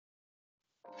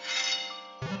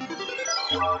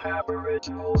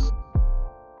Originals.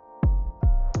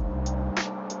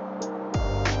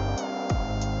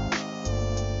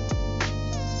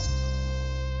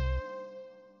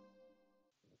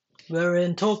 We're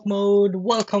in talk mode.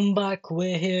 Welcome back.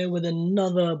 We're here with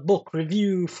another book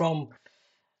review from,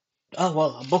 a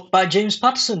book by James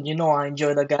Patterson. You know, I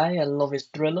enjoy the guy. I love his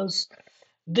thrillers.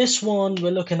 This one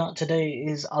we're looking at today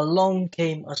is Along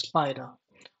Came a Spider.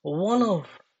 One of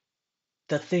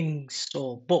the things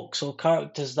or books or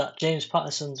characters that James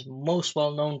Patterson's most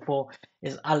well known for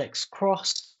is Alex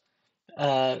Cross.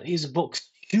 His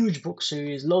books, huge book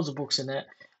series, loads of books in it.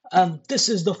 This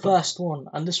is the first one,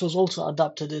 and this was also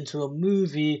adapted into a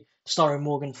movie starring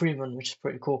Morgan Freeman, which is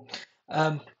pretty cool.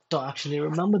 Don't actually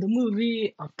remember the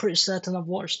movie. I'm pretty certain I've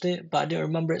watched it, but I didn't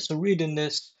remember it. So reading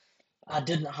this, I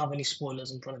didn't have any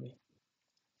spoilers in front of me.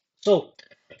 So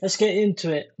let's get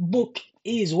into it. Book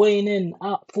is weighing in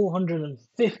at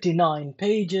 459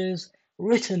 pages,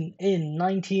 written in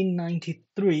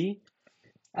 1993.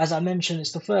 As I mentioned,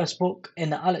 it's the first book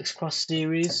in the Alex Cross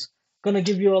series. Gonna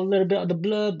give you a little bit of the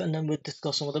blurb and then we'll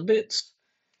discuss some of the bits.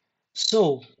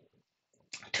 So,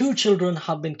 two children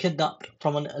have been kidnapped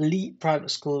from an elite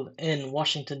private school in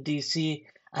Washington, D.C.,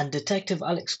 and Detective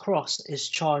Alex Cross is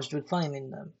charged with finding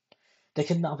them. The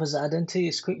kidnapper's identity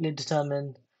is quickly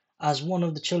determined as one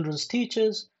of the children's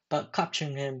teachers, but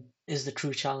capturing him is the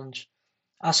true challenge.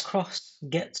 As Cross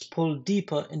gets pulled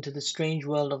deeper into the strange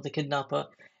world of the kidnapper,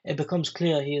 it becomes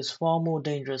clear he is far more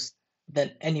dangerous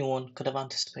than anyone could have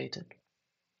anticipated.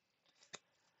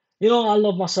 You know, I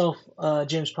love myself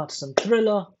James Patterson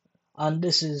thriller, and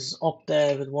this is up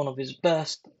there with one of his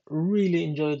best. Really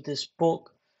enjoyed this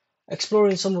book.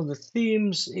 Exploring some of the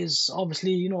themes is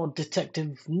obviously,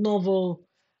 detective novel,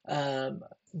 um,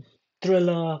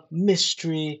 thriller,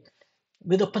 mystery,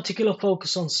 with a particular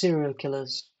focus on serial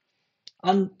killers.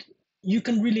 And you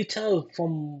can really tell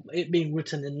from it being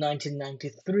written in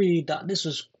 1993 that this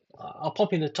was a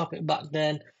popular topic back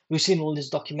then. We've seen all these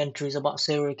documentaries about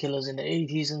serial killers in the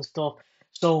 80s and stuff.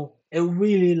 So it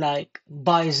really like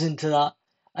buys into that.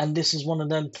 And this is one of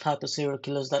them type of serial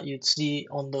killers that you'd see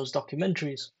on those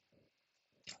documentaries.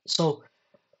 So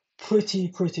pretty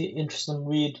interesting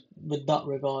read with that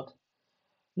regard.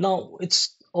 Now,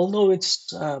 although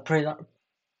it's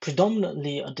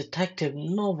predominantly a detective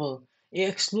novel, it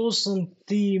explores some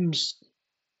themes,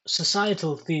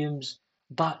 societal themes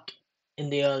back in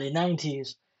the early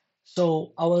 90s.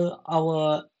 So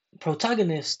our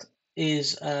protagonist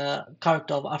is a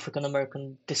character of African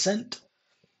American descent,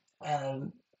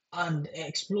 um, and it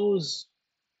explores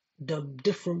the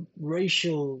different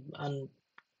racial and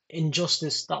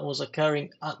injustice that was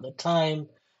occurring at the time,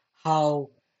 how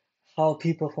how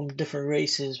people from different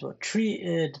races were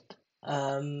treated,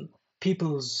 um,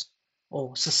 people's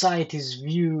or society's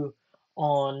view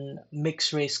on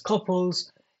mixed race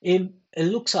couples. It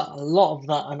looks at a lot of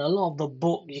that, and a lot of the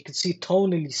book you can see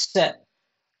tonally set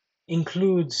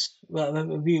includes well,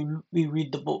 we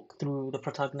read the book through the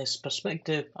protagonist's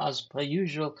perspective as per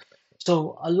usual.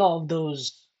 So a lot of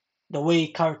those the way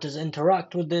characters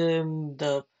interact with him,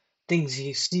 the things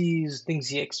he sees, things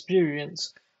he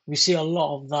experiences, we see a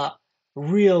lot of that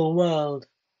real world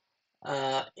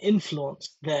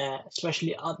influence there,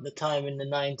 especially at the time in the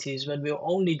 90s when we were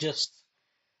only just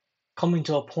coming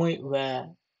to a point where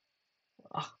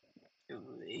uh,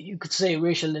 you could say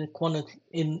racial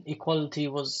inequality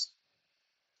was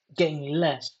getting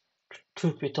less.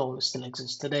 Truth be told, it still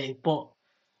exists today, but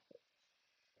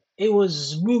it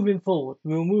was moving forward.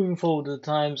 We were moving forward at the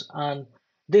times, and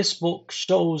this book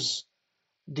shows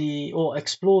the or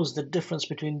explores the difference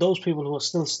between those people who are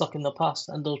still stuck in the past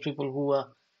and those people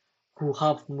who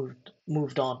have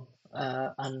moved on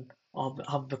and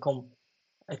have become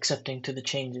accepting to the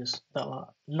changes that are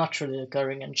naturally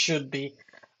occurring and should be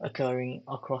occurring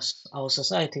across our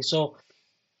society. So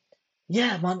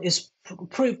yeah, man, it's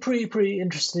pretty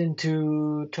interesting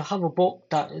to have a book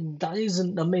that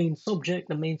isn't the main subject.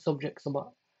 The main subject's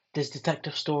about this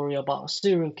detective story about a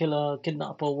serial killer,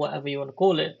 kidnapper, whatever you want to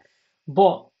call it.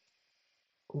 But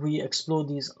we explore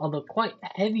these other quite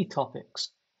heavy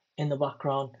topics in the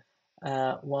background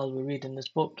while we're reading this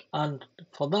book, and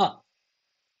for that,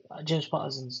 James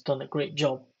Patterson's done a great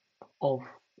job of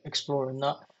exploring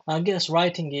that. I guess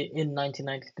writing it in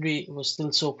 1993 it was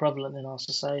still so prevalent in our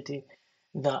society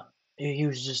that he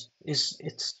was just is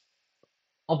it's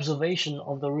observation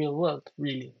of the real world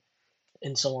really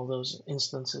in some of those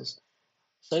instances.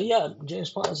 So yeah, James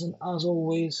Patterson, as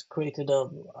always, created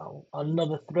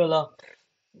another thriller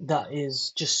that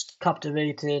is just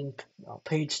captivating,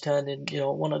 page turning. You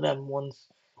know, one of them ones.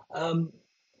 Um,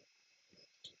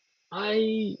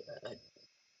 I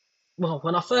well,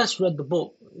 when I first read the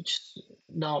book, which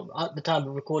now at the time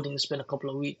of recording, it's been a couple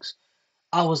of weeks,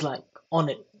 I was like on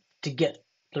it to get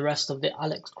the rest of the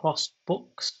Alex Cross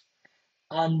books.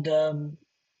 And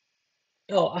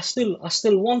I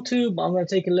still want to, but I'm gonna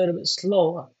take it a little bit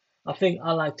slower. I think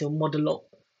I like to model up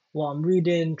what I'm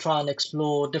reading, try and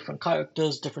explore different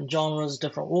characters, different genres,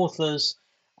 different authors,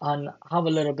 and have a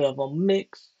little bit of a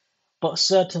mix. But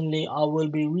certainly, I will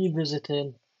be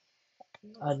revisiting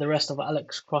the rest of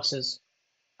Alex Cross's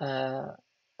uh,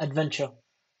 adventure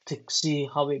to see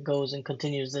how it goes and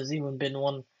continues. There's even been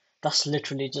one that's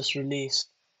literally just released,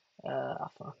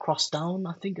 Cross Down,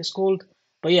 I think it's called.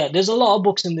 But yeah, there's a lot of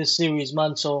books in this series,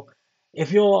 man. So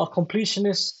if you're a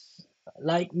completionist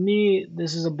like me,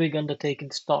 this is a big undertaking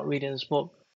to start reading this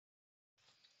book.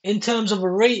 In terms of a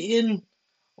rating,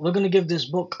 we're gonna give this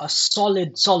book a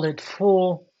solid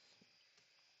 4.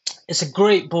 It's a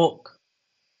great book.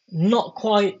 Not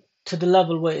quite to the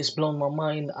level where it's blown my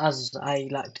mind, as I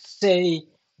like to say,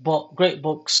 but great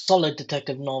book, solid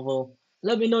detective novel.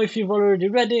 Let me know if you've already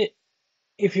read it.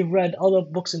 If you've read other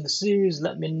books in the series,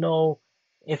 let me know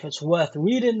if it's worth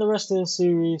reading the rest of the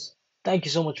series. Thank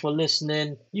you so much for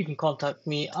listening. You can contact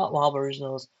me at Wahab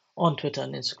Originals on Twitter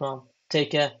and Instagram.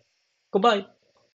 Take care. Goodbye.